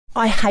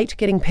I hate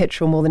getting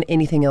petrol more than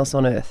anything else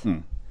on earth.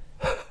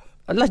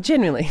 Like,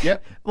 genuinely.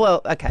 Yep.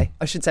 Well, okay,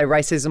 I should say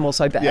racism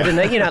also bad, isn't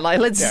it? You know, like,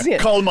 let's... Yeah.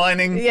 Coal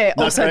mining. Yeah,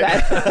 also great.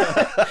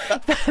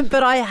 bad.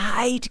 But I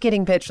hate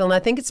getting petrol, and I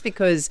think it's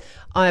because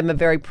I'm a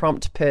very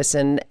prompt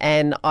person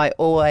and I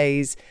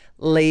always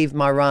leave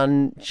my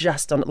run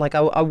just on... Like,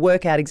 I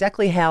work out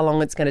exactly how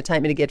long it's going to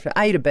take me to get from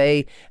A to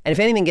B, and if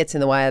anything gets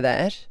in the way of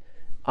that,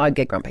 I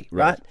get grumpy,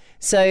 right?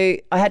 So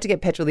I had to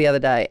get petrol the other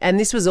day, and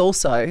this was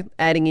also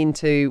adding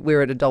into,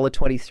 we're at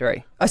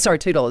 $1.23. Oh, sorry,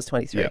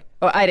 $2.23. Yeah.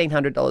 Or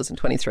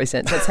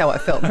 $1,800.23. That's how I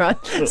felt, right?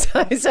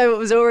 So it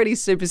was already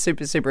super,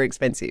 super, super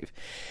expensive.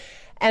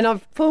 And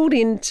I've pulled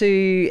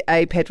into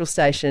a petrol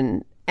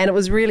station, and it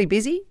was really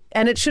busy.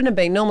 And it shouldn't have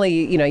been.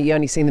 Normally, you know, you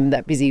only see them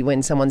that busy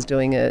when someone's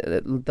doing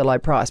the low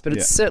price, but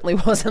it certainly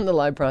wasn't the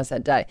low price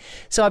that day.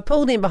 So I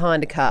pulled in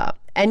behind a car.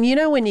 And you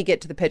know when you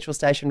get to the petrol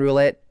station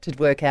roulette to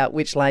work out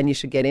which lane you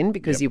should get in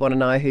because you want to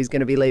know who's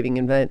going to be leaving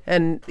in van.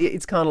 And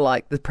it's kind of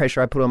like the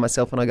pressure I put on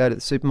myself when I go to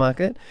the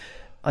supermarket.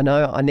 I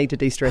know I need to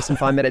de-stress and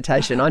find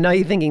meditation. I know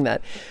you're thinking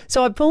that.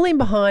 So I pull in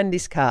behind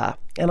this car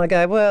and I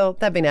go, well,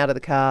 they've been out of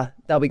the car.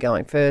 They'll be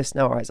going first.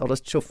 No worries. I'll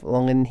just chuff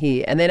along in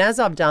here. And then as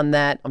I've done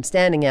that, I'm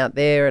standing out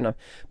there and I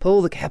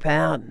pull the cap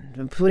out and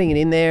I'm putting it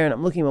in there and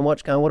I'm looking at my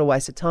watch going, what a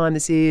waste of time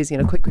this is. You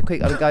know, quick, I've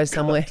got to go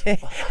somewhere.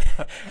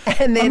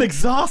 And then, I'm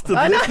exhausted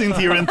listening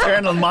to your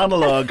internal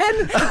monologue.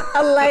 And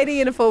a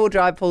lady in a four-wheel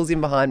drive pulls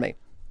in behind me.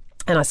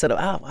 And I sort of,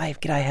 oh, wave,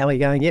 g'day, how are you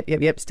going?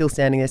 Yep, still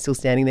standing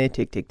there,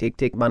 tick,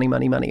 tick,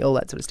 money, all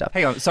that sort of stuff.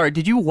 Hang on, sorry,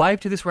 did you wave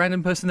to this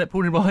random person that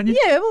pulled in behind you?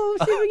 Yeah,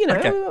 well, you know,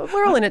 Okay.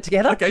 We're all in it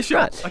together. Okay, sure.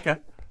 Right. Okay.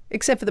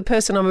 Except for the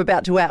person I'm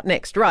about to out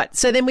next. Right,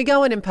 so then we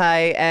go in and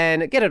pay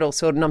and get it all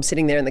sorted and I'm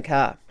sitting there in the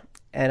car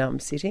and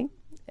I'm sitting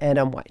and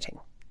I'm waiting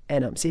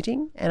and I'm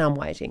sitting and I'm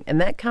waiting and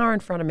that car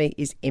in front of me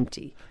is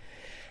empty.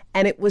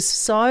 And it was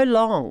so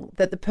long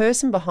that the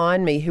person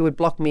behind me who had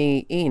blocked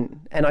me in,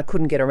 and I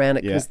couldn't get around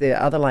it because the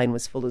other lane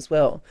was full as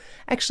well,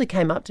 actually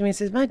came up to me and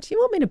says, mate, do you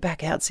want me to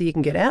back out so you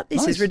can get out?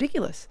 This is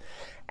ridiculous.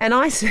 And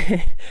I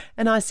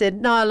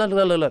said, no,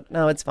 look,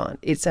 no, it's fine.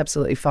 It's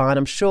absolutely fine.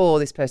 I'm sure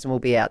this person will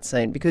be out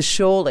soon because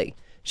surely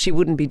she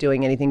wouldn't be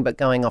doing anything but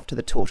going off to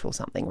the toilet or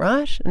something,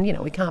 right? And, you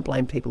know, we can't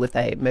blame people if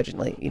they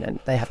emergently, you know,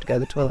 they have to go to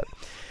the toilet.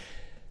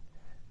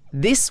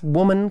 This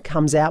woman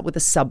comes out with a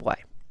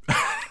Subway.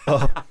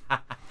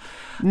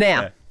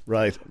 Now,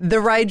 Right. the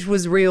rage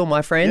was real,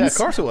 my friends. Yeah, of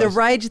course it was. The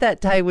rage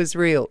that day was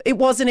real. It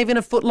wasn't even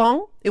a foot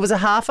long. It was a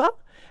halfer.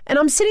 And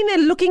I'm sitting there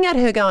looking at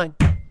her going,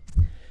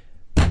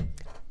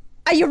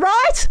 are you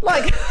right?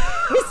 Like,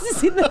 this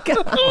is in the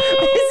car.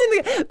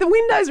 The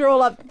windows are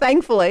all up,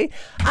 thankfully.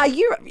 Are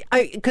you...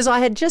 Because I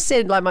had just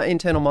said, like my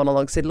internal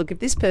monologue said, look, if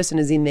this person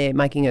is in there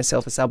making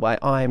herself a Subway,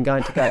 I am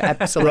going to go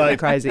absolutely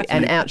crazy.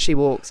 And out she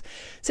walks.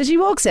 So she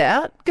walks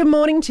out. Good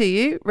morning to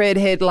you,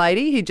 red-haired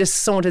lady who just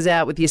saunters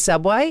out with your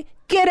Subway.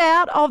 Get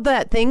out of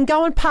that thing.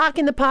 Go and park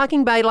in the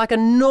parking bay like a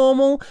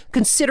normal,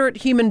 considerate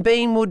human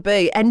being would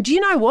be. And do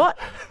you know what?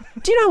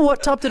 Do you know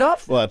what topped it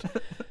off? What?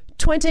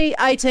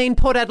 2018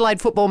 Port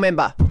Adelaide football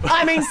member.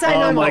 I mean, say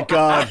no more. Oh, my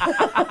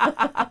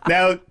God.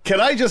 Now,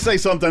 can I just say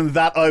something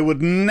that I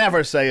would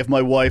never say if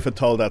my wife had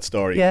told that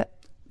story? Yeah.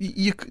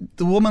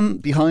 The woman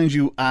behind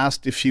you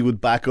asked if she would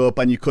back up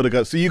and you could have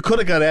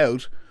got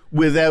out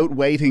without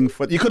waiting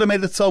for... You could have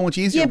made it so much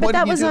easier. Yeah, Why but that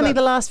didn't you was do only that?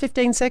 the last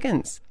 15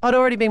 seconds. I'd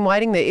already been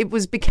waiting there.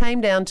 It became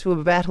down to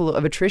a battle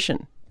of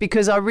attrition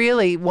because I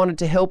really wanted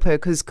to help her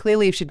because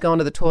clearly if she'd gone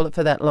to the toilet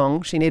for that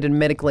long, she needed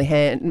medical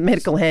hand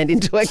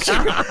into her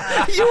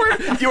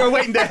car. You were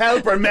waiting to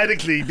help her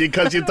medically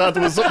because you thought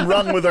there was something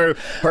wrong with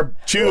her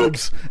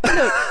tubes.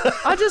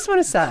 Look, I just want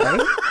to say,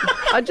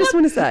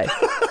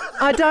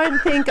 I don't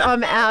think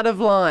I'm out of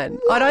line.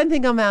 I don't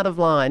think I'm out of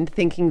line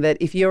thinking that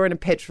if you're in a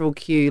petrol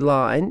queue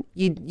line,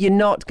 you're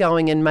not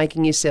going and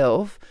making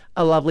yourself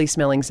a lovely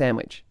smelling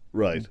sandwich.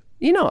 Right.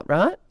 You're not,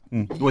 right?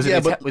 Was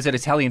it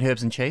Italian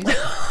herbs and cheese?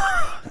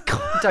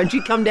 God, don't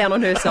you come down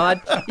on her side.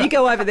 You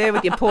go over there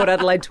with your Port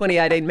Adelaide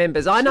 2018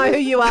 members. I know who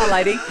you are,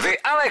 lady. The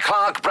Ali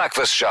Clark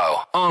Breakfast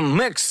Show on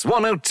Mix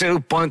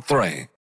 102.3.